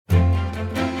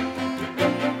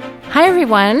Hi,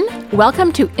 everyone.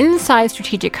 Welcome to Inside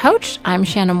Strategic Coach. I'm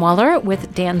Shannon Waller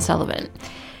with Dan Sullivan.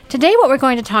 Today, what we're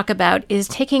going to talk about is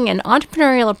taking an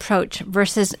entrepreneurial approach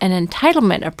versus an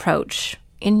entitlement approach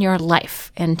in your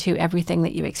life and to everything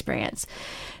that you experience.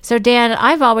 So, Dan,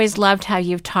 I've always loved how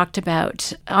you've talked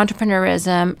about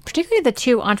entrepreneurism, particularly the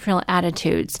two entrepreneurial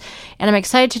attitudes. And I'm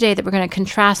excited today that we're going to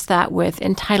contrast that with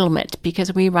entitlement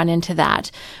because we run into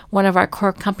that. One of our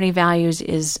core company values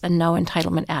is a no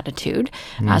entitlement attitude.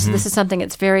 So this is something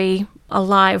that's very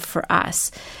alive for us.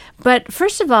 But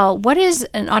first of all, what is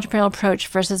an entrepreneurial approach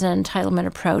versus an entitlement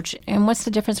approach? And what's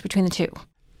the difference between the two?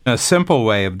 A simple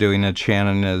way of doing it,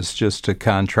 Shannon, is just to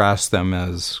contrast them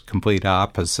as complete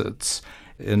opposites.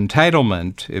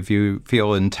 Entitlement, if you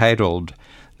feel entitled,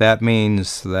 that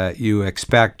means that you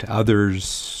expect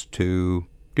others to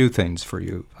do things for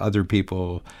you, other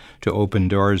people to open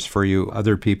doors for you,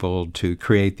 other people to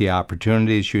create the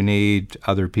opportunities you need,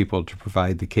 other people to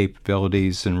provide the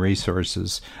capabilities and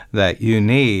resources that you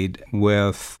need,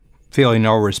 with feeling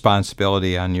no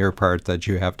responsibility on your part that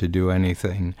you have to do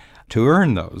anything to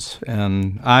earn those.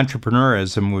 And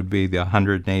entrepreneurism would be the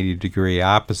 180-degree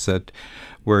opposite,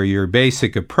 where your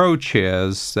basic approach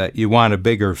is that you want a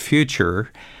bigger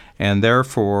future, and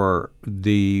therefore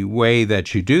the way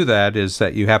that you do that is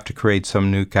that you have to create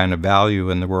some new kind of value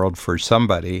in the world for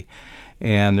somebody.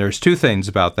 And there's two things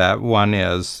about that. One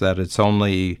is that it's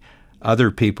only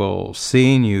other people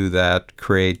seeing you that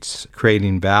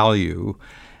creating value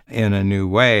in a new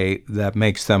way that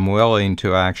makes them willing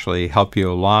to actually help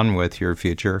you along with your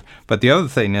future. But the other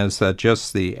thing is that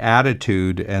just the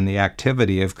attitude and the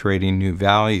activity of creating new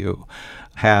value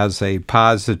has a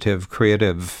positive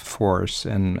creative force,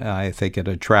 and I think it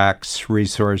attracts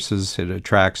resources, it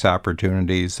attracts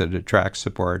opportunities, it attracts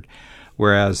support.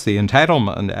 Whereas the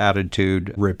entitlement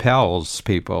attitude repels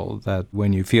people, that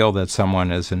when you feel that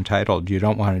someone is entitled, you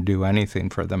don't want to do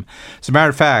anything for them. As a matter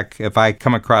of fact, if I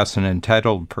come across an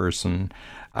entitled person,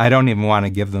 I don't even want to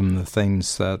give them the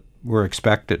things that were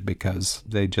expected because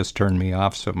they just turn me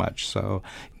off so much. So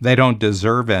they don't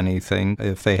deserve anything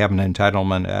if they have an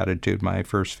entitlement attitude. My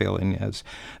first feeling is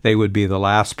they would be the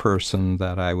last person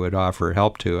that I would offer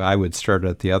help to. I would start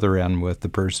at the other end with the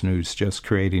person who's just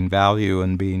creating value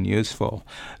and being useful.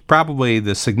 Probably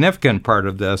the significant part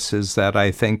of this is that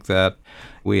I think that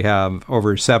we have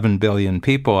over 7 billion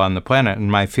people on the planet,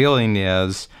 and my feeling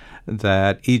is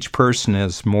that each person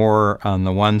is more on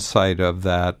the one side of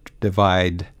that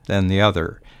divide than the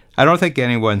other. I don't think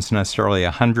anyone's necessarily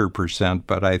 100%,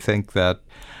 but I think that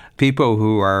people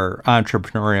who are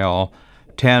entrepreneurial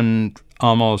tend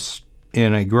almost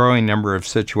in a growing number of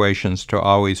situations to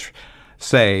always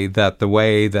say that the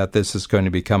way that this is going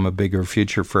to become a bigger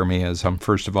future for me is I'm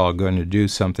first of all going to do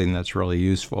something that's really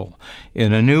useful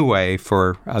in a new way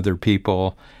for other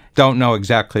people. Don't know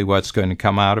exactly what's going to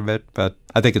come out of it, but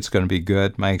I think it's going to be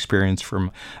good. My experience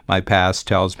from my past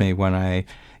tells me when I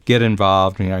get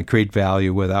involved and I create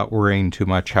value without worrying too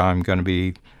much how I'm going to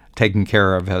be taken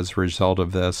care of as a result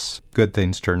of this, good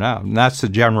things turn out. And that's the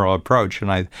general approach.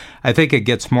 And I think it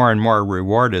gets more and more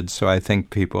rewarded. So I think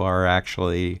people are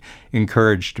actually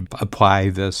encouraged to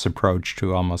apply this approach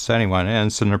to almost anyone. And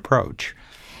it's an approach.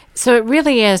 So it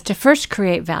really is to first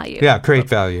create value. Yeah, create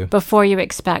value. Before you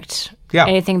expect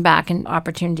anything back in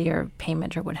opportunity or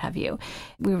payment or what have you.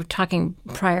 We were talking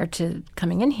prior to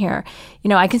coming in here. You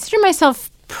know, I consider myself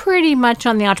pretty much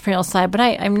on the entrepreneurial side, but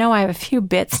I know I have a few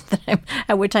bits that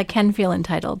at which I can feel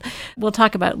entitled. We'll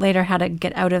talk about later how to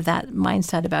get out of that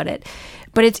mindset about it.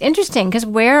 But it's interesting because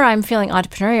where I'm feeling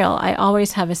entrepreneurial, I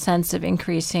always have a sense of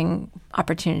increasing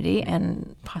opportunity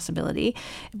and possibility.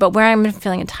 But where I'm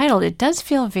feeling entitled, it does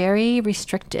feel very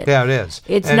restricted. Yeah, it is.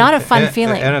 It's not a fun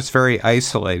feeling. And it's very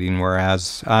isolating,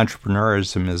 whereas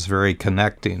entrepreneurism is very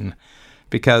connecting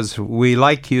because we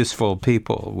like useful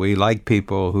people. We like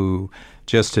people who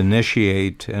just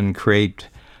initiate and create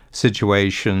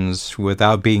situations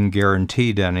without being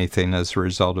guaranteed anything as a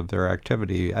result of their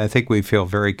activity. I think we feel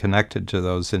very connected to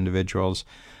those individuals.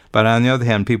 But on the other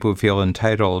hand, people who feel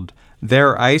entitled,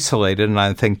 they're isolated, and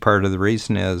I think part of the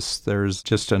reason is there's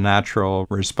just a natural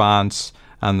response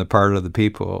on the part of the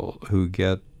people who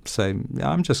say,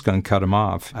 I'm just going to cut them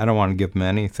off. I don't want to give them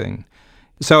anything.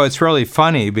 So it's really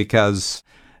funny because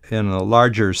in a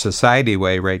larger society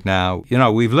way right now,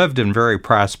 we've lived in very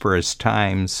prosperous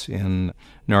times in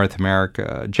North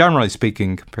America, generally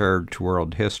speaking, compared to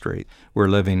world history. We're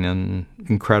living in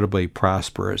incredibly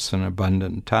prosperous and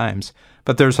abundant times.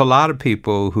 But there's a lot of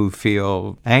people who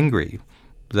feel angry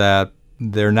that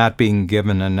they're not being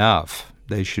given enough.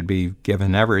 They should be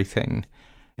given everything.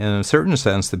 In a certain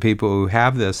sense, the people who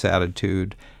have this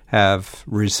attitude have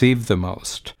received the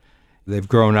most. They've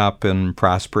grown up in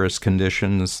prosperous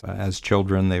conditions. As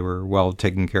children, they were well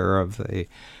taken care of. They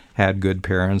had good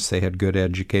parents. They had good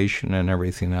education and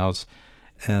everything else.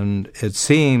 And it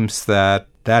seems that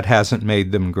that hasn't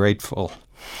made them grateful.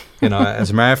 As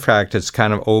a matter of fact, it's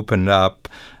kind of opened up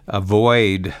a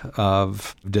void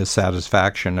of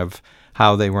dissatisfaction of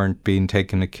how they weren't being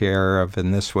taken care of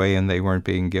in this way and they weren't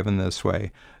being given this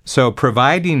way. So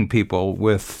providing people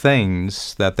with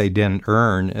things that they didn't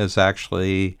earn is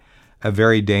actually a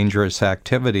very dangerous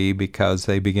activity because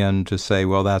they begin to say,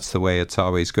 well, that's the way it's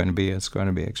always going to be. It's going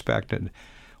to be expected.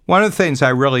 One of the things I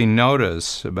really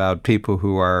notice about people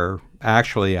who are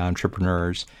actually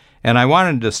entrepreneurs, and I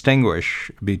want to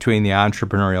distinguish between the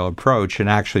entrepreneurial approach and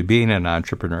actually being an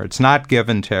entrepreneur. It's not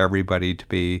given to everybody to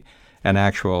be an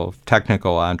actual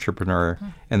technical entrepreneur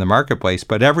in the marketplace,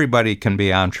 but everybody can be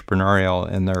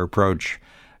entrepreneurial in their approach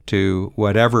to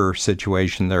whatever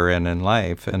situation they're in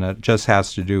life. And it just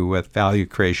has to do with value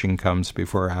creation comes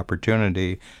before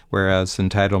opportunity, whereas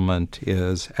entitlement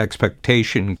is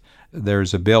expectation.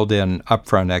 There's a built-in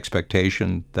upfront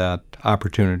expectation that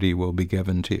opportunity will be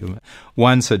given to you.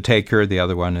 One's a taker, the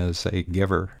other one is a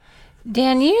giver.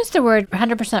 Dan, you used the word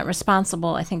 100%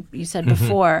 responsible, I think you said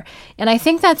before. And I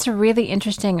think that's a really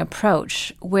interesting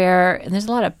approach where there's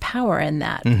a lot of power in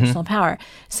that, personal power.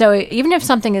 So even if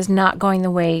something is not going the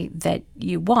way that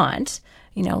you want,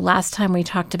 last time we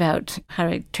talked about how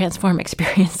to transform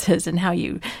experiences and how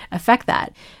you affect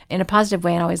that in a positive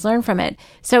way and always learn from it.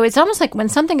 So it's almost like when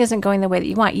something isn't going the way that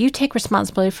you want, you take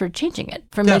responsibility for changing it,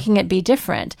 for making it be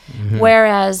different.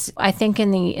 Whereas I think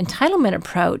in the entitlement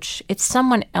approach, it's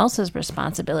someone else's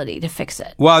responsibility to fix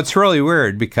it. Well, it's really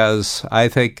weird because I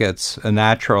think it's a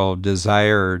natural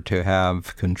desire to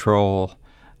have control,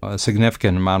 a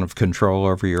significant amount of control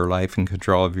over your life and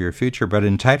control over your future. But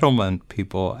entitlement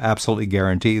people absolutely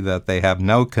guarantee that they have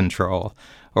no control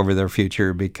over their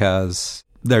future because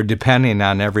they're depending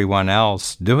on everyone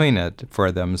else doing it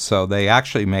for them. So they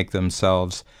actually make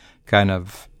themselves kind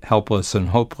of helpless and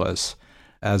hopeless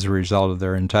as a result of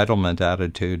their entitlement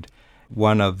attitude.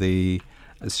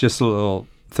 It's just a little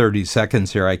 30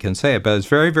 seconds here I can say it, but it's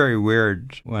very, very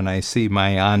weird when I see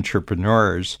my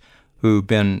entrepreneurs who've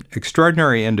been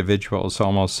extraordinary individuals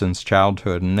almost since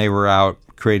childhood, and they were out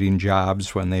creating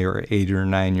jobs when they were 8 or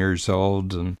 9 years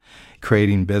old and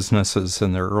creating businesses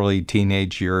in their early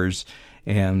teenage years,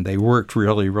 and they worked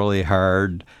really, really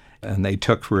hard, and they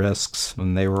took risks,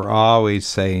 and they were always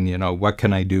saying, what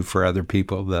can I do for other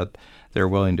people that they're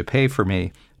willing to pay for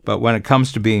me? But when it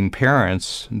comes to being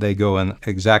parents, they go in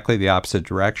exactly the opposite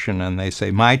direction, and they say,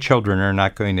 my children are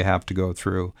not going to have to go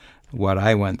through what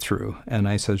I went through. And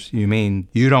I said, you mean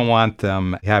you don't want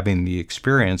them having the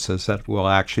experiences that will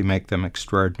actually make them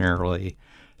extraordinarily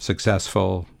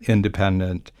successful,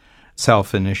 independent,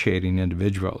 self-initiating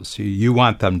individuals. You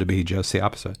want them to be just the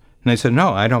opposite. And they said, no,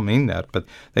 I don't mean that, but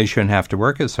they shouldn't have to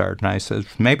work as hard. And I said,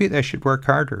 maybe they should work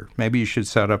harder. Maybe you should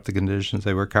set up the conditions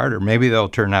they work harder. Maybe they'll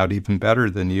turn out even better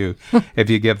than you if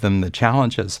you give them the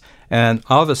challenges. And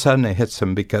all of a sudden it hits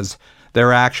them because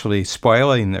they're actually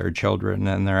spoiling their children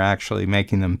and they're actually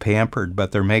making them pampered,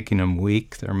 but they're making them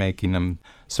weak. They're making them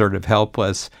sort of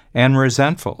helpless and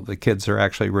resentful. The kids are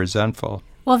actually resentful.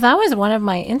 Well, that was one of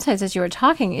my insights as you were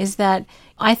talking, is that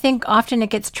I think often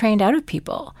it gets trained out of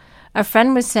people. A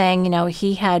friend was saying,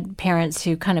 he had parents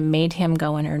who kind of made him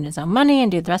go and earn his own money and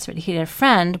do the rest of it. He had a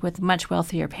friend with much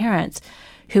wealthier parents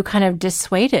who kind of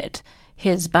dissuaded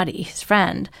his buddy, his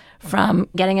friend, from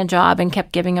getting a job and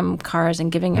kept giving him cars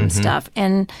and giving him stuff.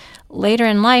 And later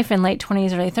in life, in late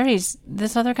 20s, early 30s,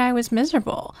 this other guy was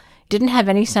miserable, didn't have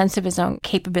any sense of his own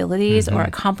capabilities or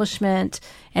accomplishment,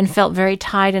 and felt very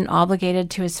tied and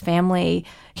obligated to his family.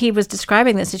 He was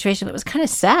describing the situation that was kind of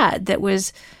sad, that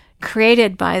was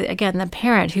created by, again, the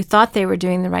parent who thought they were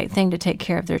doing the right thing to take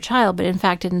care of their child, but in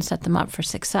fact didn't set them up for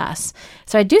success.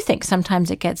 So I do think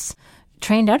sometimes it gets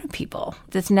trained out of people,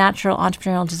 this natural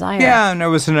entrepreneurial desire. Yeah, and it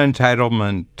was an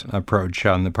entitlement approach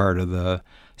on the part of the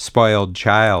spoiled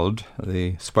child.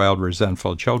 The spoiled,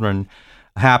 resentful children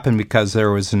happened because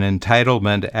there was an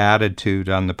entitlement attitude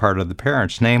on the part of the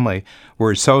parents. Namely,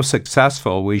 we're so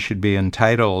successful, we should be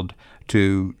entitled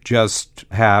to just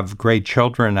have great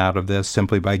children out of this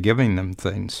simply by giving them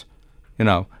things.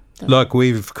 Look,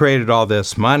 we've created all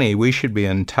this money. We should be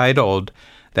entitled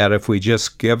that if we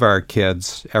just give our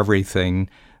kids everything,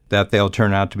 that they'll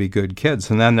turn out to be good kids.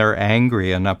 And then they're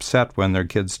angry and upset when their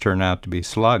kids turn out to be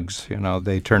slugs.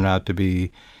 They turn out to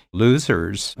be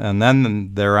losers. And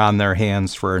then they're on their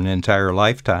hands for an entire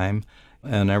lifetime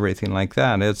and everything like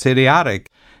that. It's idiotic.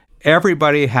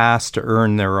 Everybody has to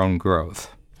earn their own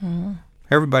growth.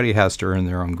 Everybody has to earn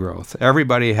their own growth.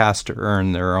 Everybody has to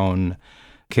earn their own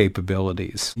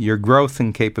capabilities. Your growth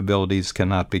and capabilities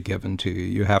cannot be given to you.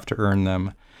 You have to earn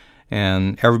them.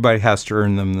 And everybody has to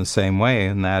earn them the same way,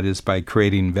 and that is by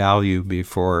creating value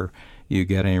before you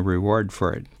get any reward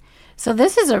for it. So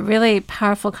this is a really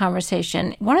powerful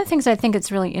conversation. One of the things I think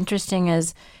it's really interesting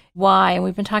is why, and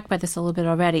we've been talking about this a little bit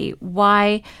already,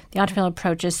 why the entrepreneurial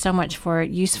approach is so much more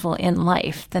useful in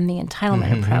life than the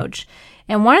entitlement approach.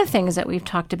 And one of the things that we've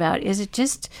talked about is it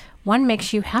just, one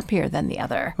makes you happier than the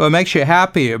other. Well, it makes you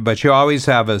happy, but you always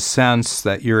have a sense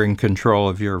that you're in control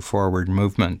of your forward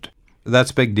movement.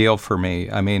 That's a big deal for me.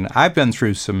 I mean, I've been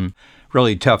through some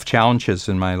really tough challenges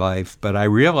in my life, but I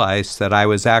realized that I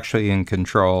was actually in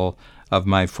control of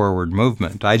my forward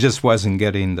movement. I just wasn't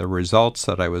getting the results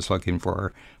that I was looking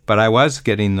for, but I was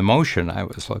getting the motion I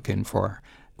was looking for.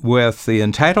 With the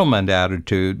entitlement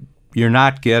attitude, you're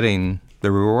not getting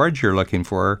the rewards you're looking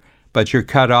for, but you're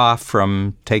cut off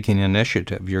from taking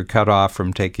initiative. You're cut off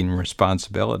from taking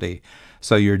responsibility.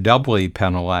 So you're doubly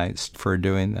penalized for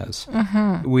doing this.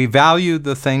 Mm-hmm. We value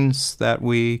the things that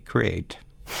we create.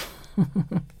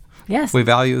 Yes. We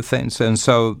value things. And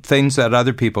so things that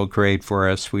other people create for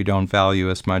us, we don't value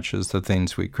as much as the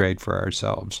things we create for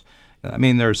ourselves. I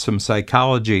mean, there's some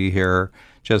psychology here,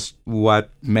 just what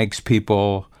makes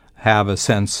people have a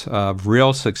sense of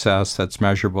real success that's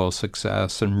measurable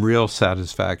success and real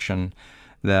satisfaction,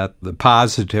 that the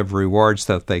positive rewards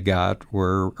that they got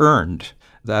were earned.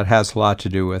 That has a lot to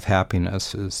do with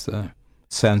happiness, is the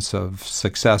sense of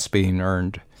success being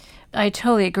earned. I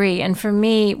totally agree. And for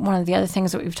me, one of the other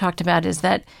things that we've talked about is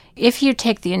that if you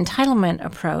take the entitlement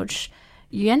approach,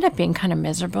 you end up being kind of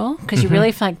miserable because you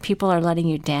really feel like people are letting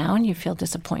you down. You feel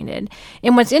disappointed.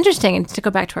 And what's interesting, and to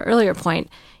go back to our earlier point,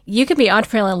 you can be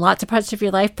entrepreneurial in lots of parts of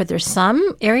your life, but there's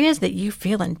some areas that you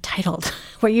feel entitled,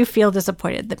 where you feel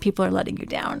disappointed that people are letting you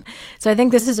down. So I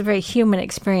think this is a very human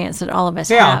experience that all of us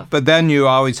have. Yeah, but then you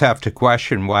always have to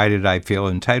question, why did I feel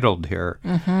entitled here?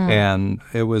 Mm-hmm. And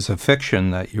it was a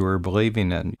fiction that you were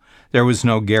believing in. There was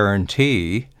no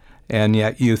guarantee, and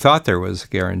yet you thought there was a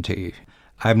guarantee.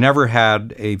 I've never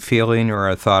had a feeling or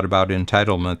a thought about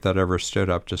entitlement that ever stood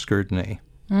up to scrutiny.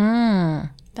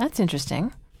 That's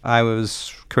interesting. I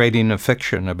was creating a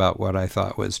fiction about what I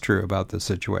thought was true about the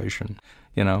situation.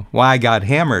 You know, why I got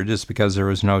hammered is because there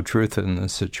was no truth in the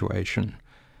situation.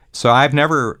 So I've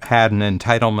never had an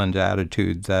entitlement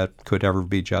attitude that could ever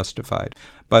be justified.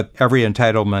 But every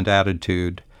entitlement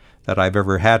attitude that I've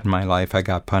ever had in my life, I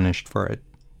got punished for it.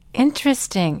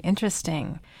 Interesting.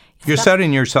 You're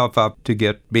setting yourself up to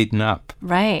get beaten up.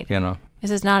 Right. You know.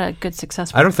 This is not a good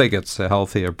success. I don't think it's a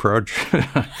healthy approach.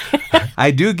 I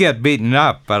do get beaten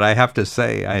up, but I have to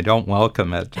say I don't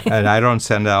welcome it. And I don't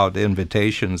send out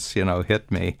invitations,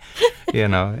 hit me.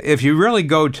 If you really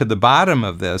go to the bottom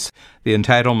of this, the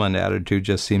entitlement attitude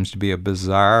just seems to be a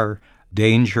bizarre,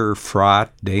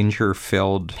 danger-fraught,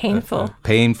 danger-filled,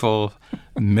 painful,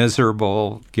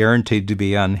 miserable, guaranteed to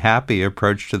be unhappy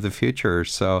approach to the future.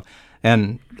 So,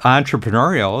 and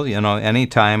entrepreneurial,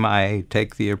 anytime I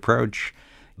take the approach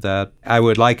that I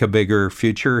would like a bigger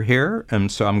future here,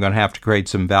 and so I'm going to have to create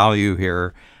some value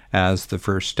here as the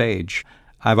first stage.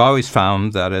 I've always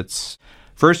found that it's,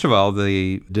 first of all,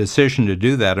 the decision to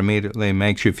do that immediately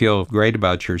makes you feel great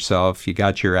about yourself. You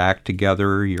got your act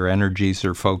together, your energies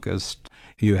are focused,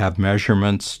 you have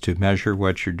measurements to measure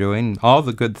what you're doing, all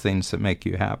the good things that make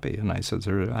you happy. And I said,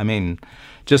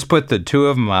 just put the two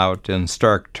of them out in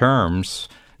stark terms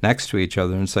next to each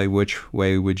other and say, which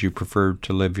way would you prefer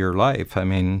to live your life?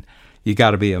 You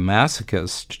got to be a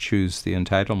masochist to choose the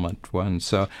entitlement one.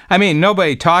 So,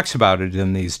 nobody talks about it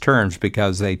in these terms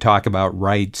because they talk about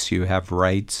rights. You have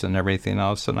rights and everything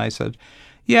else. And I said,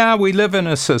 yeah, we live in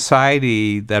a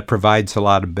society that provides a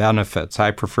lot of benefits.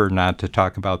 I prefer not to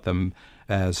talk about them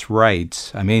as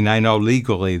rights. I know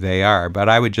legally they are, but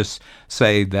I would just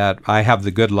say that I have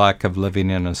the good luck of living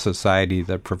in a society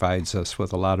that provides us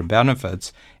with a lot of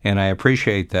benefits, and I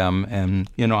appreciate them, and,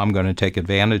 I'm going to take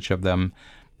advantage of them.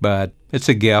 But it's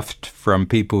a gift from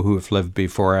people who have lived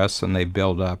before us, and they've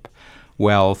built up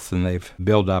wealth, and they've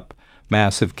built up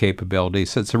massive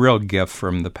capabilities. It's a real gift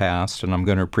from the past, and I'm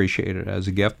going to appreciate it as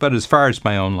a gift. But as far as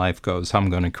my own life goes, I'm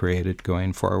going to create it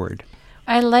going forward.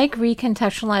 I like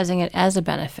recontextualizing it as a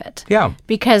benefit. Yeah.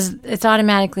 Because it's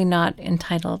automatically not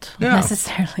entitled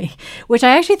necessarily, which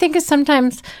I actually think is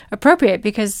sometimes appropriate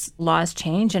because laws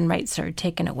change and rights are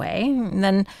taken away, and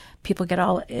then people get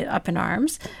all up in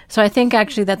arms. So I think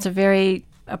actually that's a very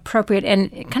appropriate,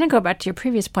 and kind of go back to your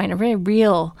previous point, a very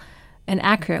real an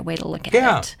accurate way to look at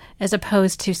Yeah. it, as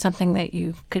opposed to something that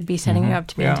you could be setting you up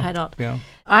to be entitled. Yeah.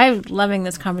 I'm loving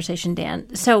this conversation,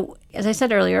 Dan. So, as I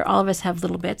said earlier, all of us have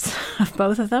little bits of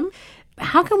both of them.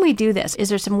 How can we do this? Is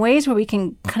there some ways where we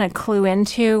can kind of clue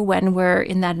into when we're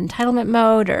in that entitlement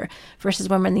mode or versus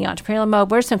when we're in the entrepreneurial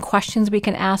mode? What are some questions we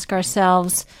can ask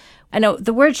ourselves? I know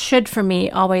the word should for me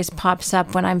always pops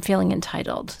up when I'm feeling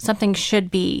entitled. Somebody should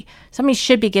be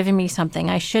giving me something.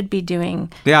 I should be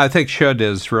doing. Yeah, I think should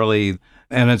is really,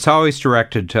 and it's always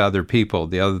directed to other people.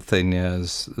 The other thing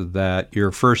is that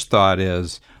your first thought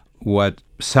is what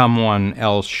someone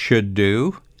else should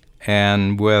do.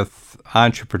 And with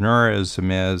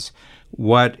entrepreneurism is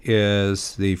what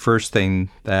is the first thing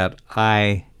that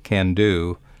I can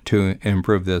do to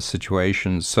improve this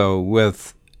situation. So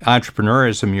with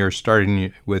entrepreneurism, you're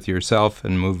starting with yourself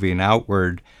and moving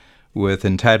outward. With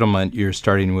entitlement, you're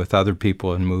starting with other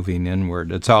people and moving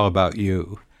inward. It's all about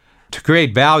you. To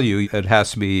create value, it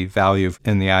has to be value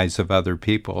in the eyes of other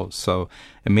people. So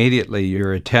immediately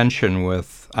your attention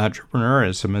with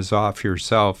entrepreneurism is off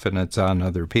yourself and it's on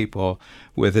other people.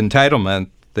 With entitlement,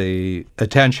 the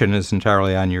attention is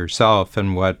entirely on yourself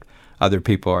and what other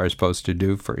people are supposed to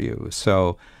do for you.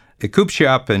 So it coops you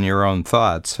up in your own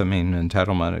thoughts. I mean,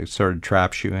 entitlement, it sort of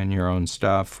traps you in your own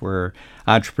stuff, where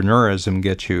entrepreneurism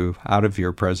gets you out of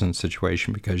your present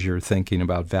situation because you're thinking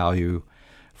about value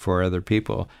for other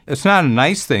people. It's not a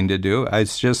nice thing to do.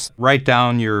 It's just write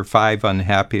down your 5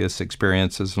 unhappiest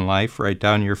experiences in life, write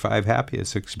down your 5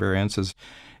 happiest experiences,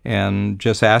 and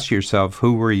just ask yourself,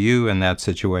 who were you in that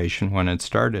situation when it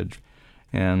started?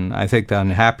 And I think the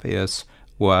unhappiest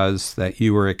was that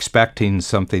you were expecting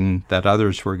something that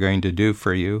others were going to do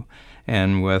for you.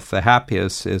 And with the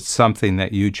happiest, it's something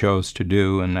that you chose to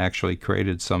do and actually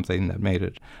created something that made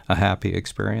it a happy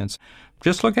experience.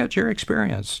 Just look at your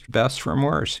experience, best from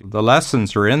worst. The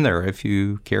lessons are in there if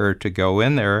you care to go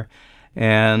in there,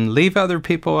 and leave other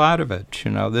people out of it.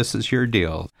 This is your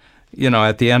deal.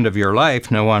 At the end of your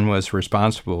life, no one was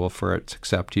responsible for it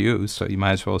except you, so you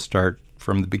might as well start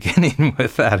from the beginning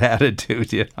with that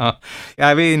attitude,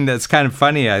 I mean, it's kind of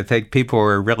funny. I think people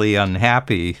were really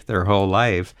unhappy their whole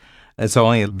life. It's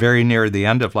only very near the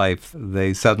end of life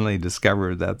they suddenly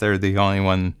discover that they're the only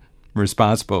one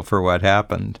responsible for what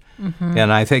happened. Mm-hmm.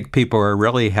 And I think people who are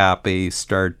really happy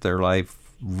start their life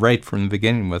right from the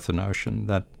beginning with the notion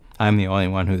that I'm the only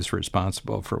one who's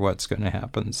responsible for what's going to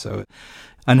happen. So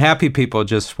unhappy people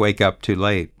just wake up too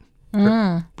late.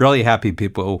 Really happy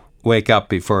people wake up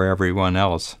before everyone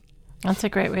else. That's a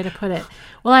great way to put it.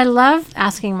 Well, I love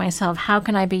asking myself, how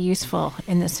can I be useful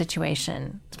in this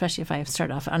situation, especially if I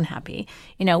start off unhappy?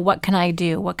 What can I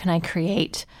do? What can I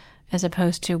create? As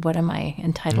opposed to what am I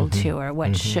entitled to, or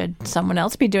what should someone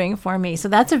else be doing for me? So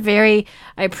that's I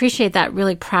appreciate that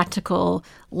really practical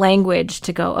language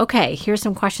to go, okay, here's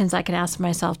some questions I can ask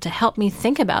myself to help me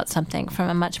think about something from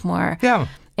a much more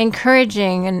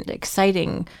encouraging and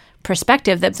exciting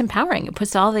perspective that's empowering. It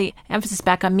puts all the emphasis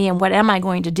back on me and what am I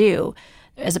going to do,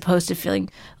 as opposed to feeling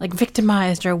like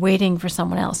victimized or waiting for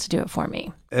someone else to do it for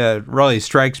me. It really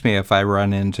strikes me if I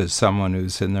run into someone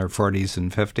who's in their 40s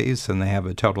and 50s and they have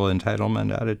a total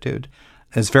entitlement attitude.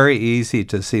 It's very easy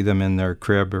to see them in their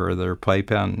crib or their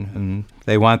playpen, and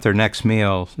they want their next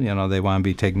meal. They want to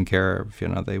be taken care of.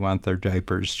 They want their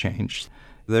diapers changed.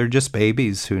 They're just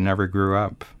babies who never grew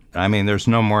up. I mean, there's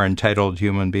no more entitled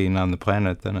human being on the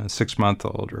planet than a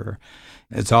 6-month-old.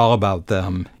 It's all about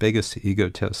them. Biggest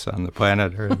egotists on the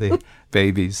planet are the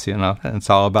babies, and it's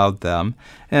all about them.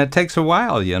 And it takes a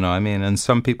while, and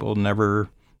some people never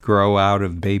grow out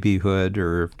of babyhood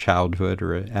or childhood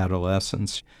or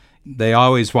adolescence. They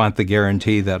always want the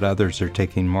guarantee that others are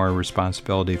taking more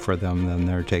responsibility for them than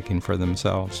they're taking for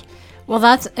themselves. Well,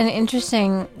 that's an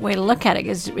interesting way to look at it,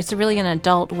 because it's really an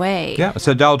adult way. Yeah, it's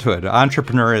adulthood.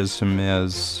 Entrepreneurism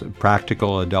is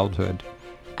practical adulthood.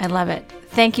 I love it.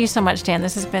 Thank you so much, Dan.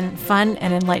 This has been fun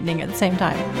and enlightening at the same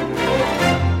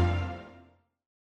time.